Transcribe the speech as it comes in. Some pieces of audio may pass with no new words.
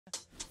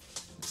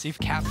See if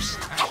Caps.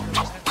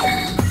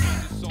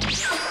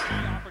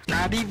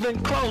 Not even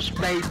close,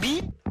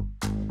 baby.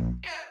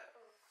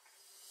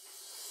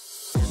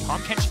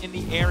 Tom Kench in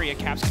the area.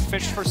 Caps can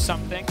fish for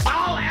something.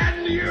 I'll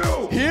end you!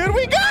 Here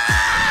we go!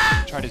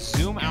 Try to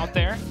zoom out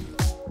there.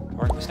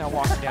 Targus now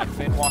walking down.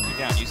 Finn walking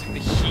down. Using the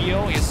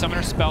heal. He has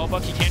Summoner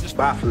Spellbook. He can't just...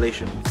 Bye,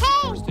 Felicia.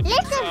 Hey,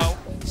 listen!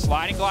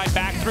 Sliding glide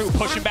back through.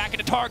 Pushing back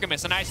into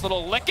Targamas. A nice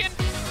little licking.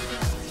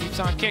 Keeps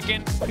on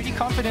kicking. Pretty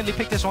confidently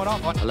picked this one up.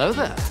 Hello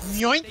there.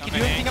 Yoink! Can you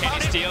do anything about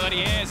it? Steal it,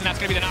 he is, and that's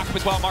going to be the knockup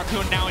as well.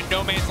 Marcoon now in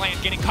no man's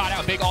land, getting caught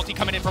out. Big ulti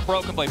coming in from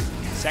Broken Blade.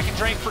 Second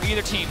Drake for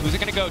either team. Who's it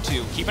going to go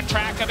to? Keeping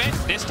track of it.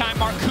 This time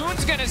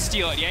Marcoon's going to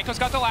steal it. Yanko's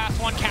got the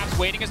last one. Caps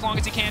waiting as long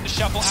as he can to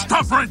shuffle out.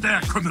 Stop right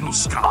there, criminal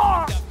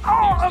scum!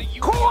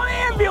 Call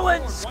an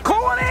ambulance!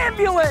 Call an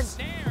ambulance!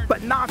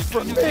 But not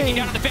for me.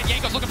 Down on the Finn.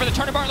 Yanko's looking for the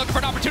turnaround, looking for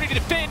an opportunity.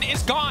 The Finn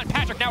is gone.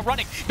 Patrick now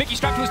running. Vicky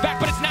strapped to his back,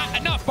 but it's not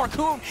enough.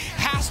 Marcoon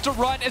has to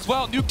run as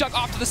well. Nuke Duck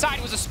off to the side.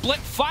 It was a split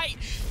fight.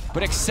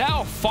 But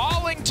Excel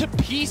falling to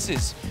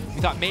pieces.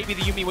 We thought maybe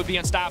the Yumi would be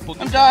unstoppable.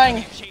 I'm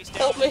dying.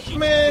 Help me.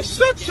 Man,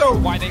 shut so.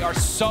 Why they are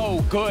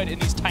so good in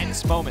these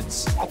tense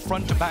moments. A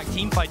front to back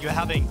team fight you're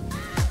having.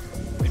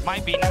 It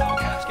might be now.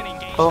 Caps getting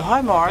engaged. Oh,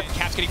 hi, Mark.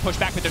 Caps getting pushed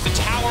back, but there's a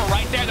tower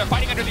right there. They're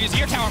fighting under the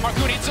Azir tower.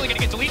 Marcoon instantly going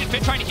to get deleted.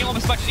 Finn trying to heal him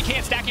as much as he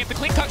can. Stacking up the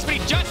clean cucks, but he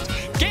just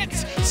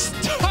gets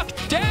stuck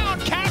down.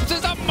 Caps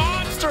is a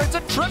monster. It's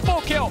a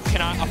triple kill.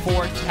 Cannot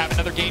afford to have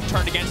another game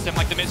turned against him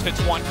like the Misfits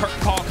one. Curtain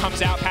call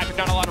comes out. Patrick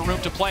not a lot of room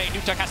to play.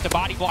 Nuke Duck has to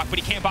body block, but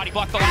he can't body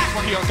block the last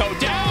one. He'll go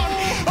down.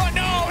 Oh,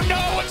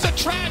 no, it's a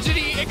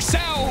tragedy.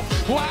 Excel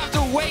will have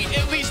to wait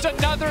at least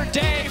another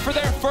day for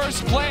their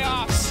first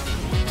playoffs.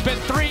 It's been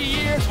 3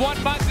 years,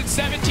 1 month, and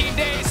 17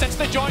 days since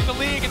they joined the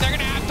league, and they're going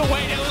to have to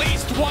wait at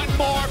least one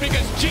more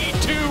because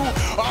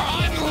G2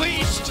 are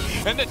unleashed,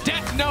 and the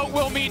death note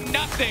will mean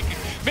nothing.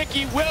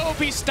 Mickey will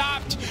be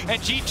stopped, and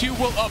G2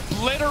 will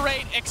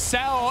obliterate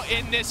Excel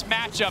in this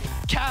matchup.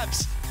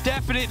 Caps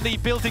definitely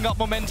building up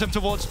momentum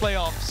towards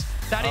playoffs.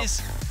 That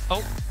is...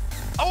 Oh,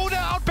 they're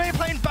out there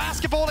playing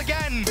basketball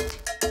again!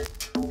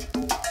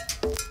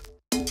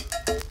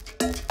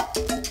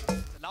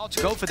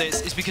 To go for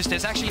this is because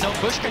there's actually no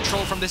push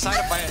control from this side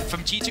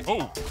from G2.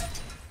 Oh,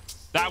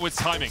 that was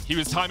timing. He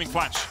was timing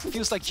Flash.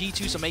 Feels like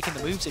G2s are making the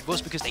moves. It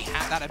was because they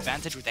had that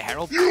advantage with the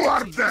Herald. You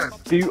are dead!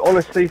 Do you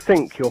honestly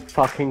think you're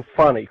fucking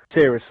funny?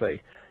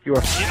 Seriously. You're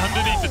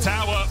Underneath the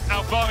tower,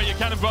 Alvaro, your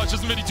cannon barrage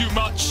doesn't really do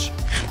much.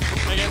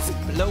 I guess.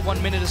 Below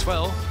 1 minute as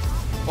well.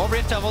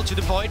 Warrior Devil to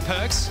the void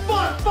perks.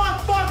 Fuck!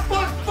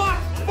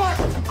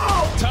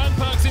 Oh. Turn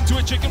perks into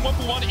a chicken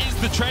 1-for-1 is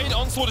the trade.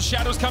 Onslaught of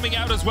Shadows coming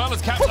out as well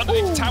as Caps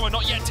underneath the tower,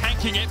 not yet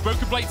tanking it.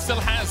 Broken Blade still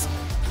has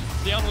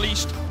the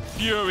Unleashed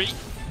Fury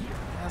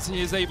as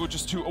he is able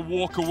just to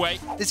walk away.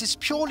 This is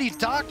purely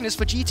darkness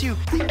for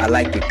G2. I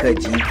like your cut,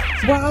 G.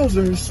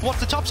 Wowzers. What's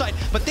the top side?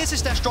 But this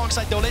is their strong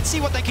side though. Let's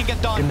see what they can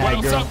get done.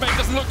 Well, Submate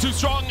doesn't look too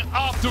strong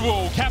after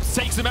all. Caps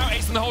takes him out.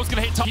 Ace in the hole's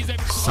gonna hit top. He's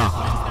able to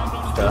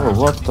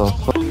what the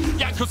fuck?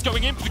 Yankos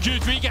going in for the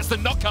Q3, gets the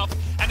knock up,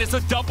 and it's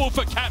a double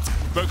for Caps.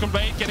 Broken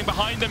Blade getting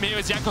behind them here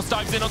as Yankos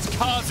dives in onto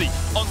Kazi.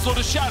 Onslaught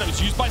of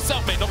Shadows used by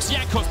Selfmade, knocks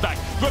Yankos back.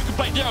 Broken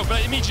Blade,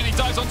 but immediately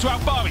dives onto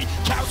Alvari.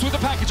 Caps with the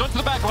package onto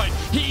the backline.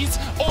 He's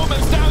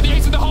almost down. The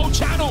ace in the hole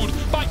channeled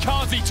by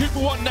Kazi.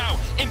 2-for-1 now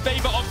in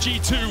favor of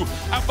G2.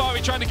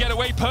 Alvari trying to get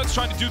away, Perks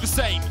trying to do the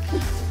same.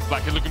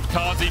 Blacker looking for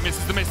Kazi,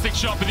 misses the Mystic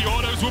Shot, but the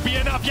autos will be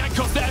enough.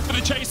 Yankos there for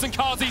the chase, and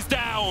Kazi's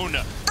down.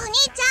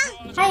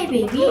 Hi,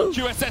 baby.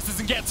 QSSs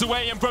and gets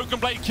away, and Broken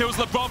Blade kills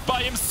LeBron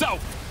by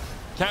himself.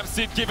 Caps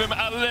did give him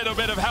a little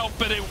bit of help,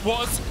 but it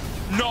was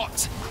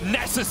not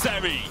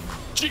necessary.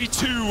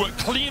 G2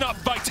 clean up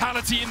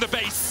Vitality in the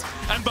base,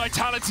 and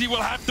Vitality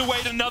will have to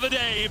wait another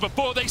day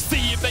before they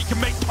see if they can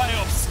make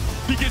playoffs,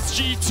 because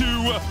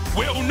G2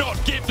 will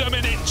not give them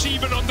an inch.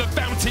 Even on the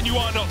fountain, you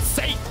are not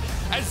safe,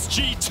 as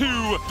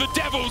G2, the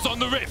Devils on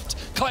the Rift,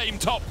 claim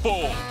top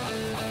 4.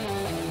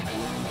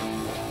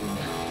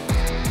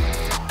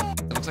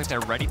 It looks like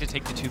they're ready to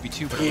take the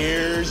 2v2, but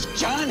Here's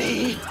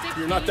Johnny.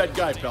 You're not that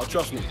guy, pal.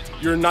 Trust me.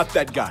 You're not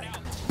that guy.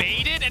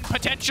 baited and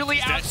potentially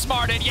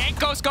outsmarted.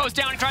 Yankos goes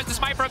down and tries to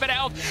smite for a bit of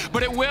health,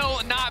 but it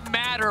will not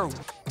matter.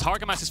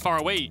 Targamas is far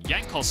away.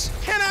 Yankos.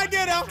 Can I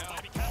get a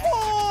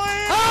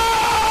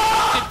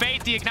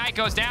Fate, the Ignite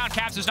goes down.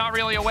 Caps is not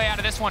really a way out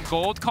of this one.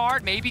 Gold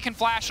card, maybe can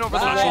flash over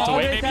the wall.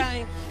 Away,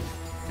 maybe.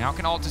 Now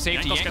can ult to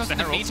safety. Yankos in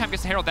the meantime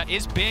gets the Herald. That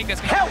is big.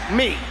 That's gonna Help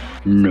me!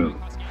 No.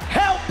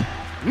 Help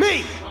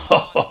me!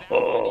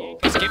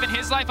 He's given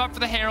his life up for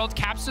the Herald.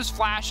 Caps his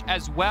flash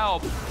as well.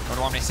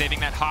 Rotorwamne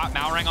saving that hot.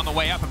 Malrang on the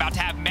way up. About to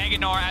have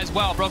Meganar as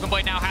well. Broken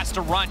Blade now has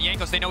to run.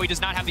 Yankos, they know he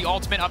does not have the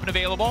ultimate up and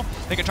available.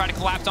 They can try to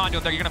collapse onto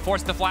it. They're going to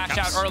force the flash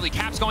out early.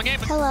 Caps going in.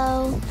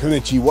 Hello.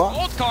 Konnichiwa.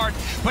 Gold card,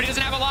 but he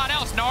doesn't have a lot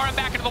else. Naram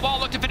back into the wall.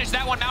 Look to finish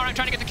that one. Malrang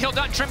trying to get the kill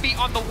done. Trimby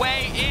on the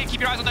way in.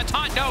 Keep your eyes on the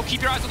taunt. No,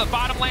 keep your eyes on the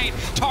bottom lane.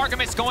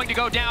 Targamas going to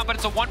go down, but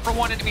it's a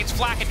 1-for-1, and it means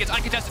Flacken gets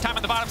uncontested time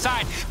on the bottom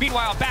side.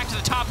 Meanwhile, back to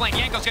the top lane.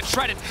 Yankos gets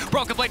shredded.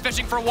 Broken Blade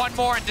fishing for one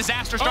more, and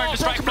Disaster Monster starting to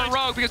strike for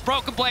Rogue because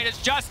Broken Blade is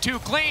just too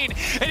clean.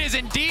 It is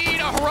indeed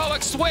a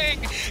heroic swing,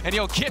 and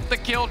he'll get the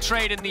kill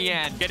trade in the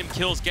end. Get him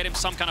kills, get him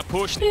some kind of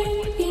push.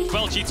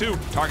 Well, G2.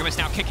 Targamas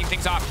now kicking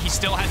things off. He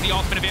still has the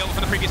ultimate available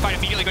from the previous fight.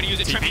 Immediately going to use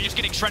it. Trippy just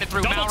getting shredded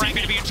through. Malrank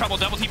going to be in trouble.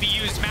 Double TP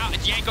used.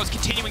 Yanko's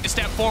continuing to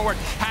step forward.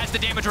 Has the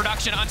damage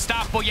reduction.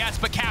 Unstoppable, yes,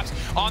 but Caps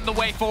on the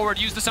way forward.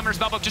 Use the Summoner's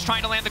Spellbook, just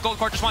trying to land the gold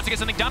card. Just wants to get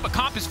something done, but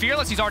Comp is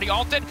fearless. He's already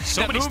ulted.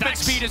 So the movement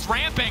speed is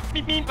ramping.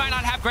 Might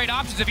not have great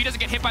options if he doesn't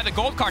get hit by the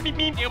gold card.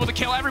 Able to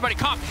kill everybody.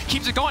 Comp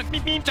keeps it going.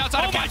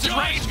 Outside of Caps'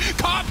 range.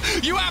 Comp,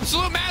 you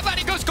absolute mad lad.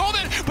 He goes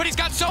golden, but he's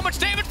got so much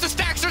damage. The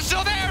stacks are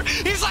still there.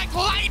 He's like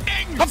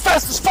lightning. I'm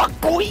fast as fuck,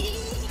 boy.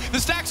 The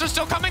stacks are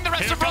still coming. The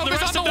rest of Rogue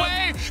is on the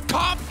way.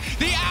 Comp,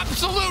 the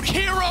absolute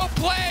hero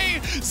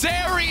play.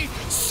 Zeri,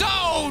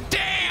 so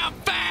damn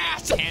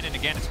fast. Cannon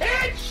again.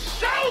 It's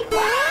so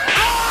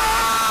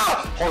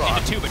fast. Hold on.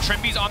 Into two, but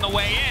Trimby's on the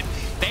way in.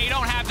 They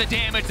don't have the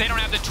damage. They don't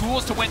have the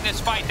tools to win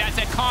this fight. That's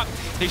at Comp.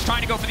 He's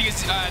trying to go for the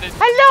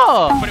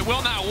Hello! But it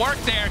will not work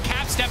there.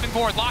 Cap stepping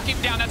forward, locking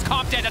him down. That's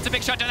Comp dead. That's a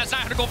big shutdown. That's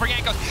 900 gold for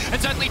Yankos.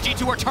 And suddenly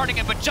G2 are turning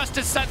him, but just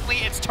as suddenly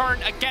it's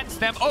turned against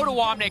them.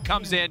 Odoamne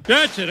comes in.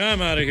 That's it.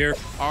 I'm out of here.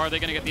 Are they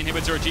going to get the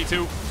inhibitor at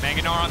G2?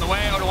 Manganar on the way.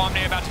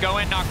 Odoamne about to go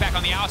in. Knockback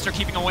on the Ouster,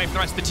 keeping away from the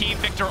rest of the team.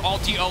 Victor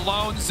ulti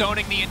alone,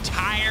 zoning the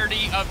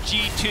entirety of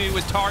G2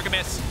 with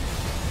Targamas.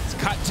 It's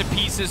cut to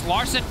pieces.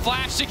 Larson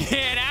flashing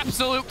in.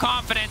 Absolute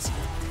confidence.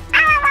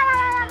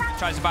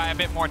 Tries to buy a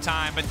bit more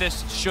time, but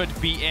this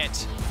should be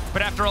it.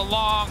 But after a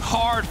long,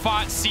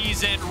 hard-fought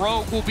season,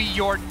 Rogue will be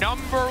your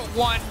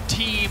 #1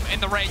 team in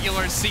the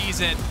regular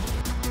season.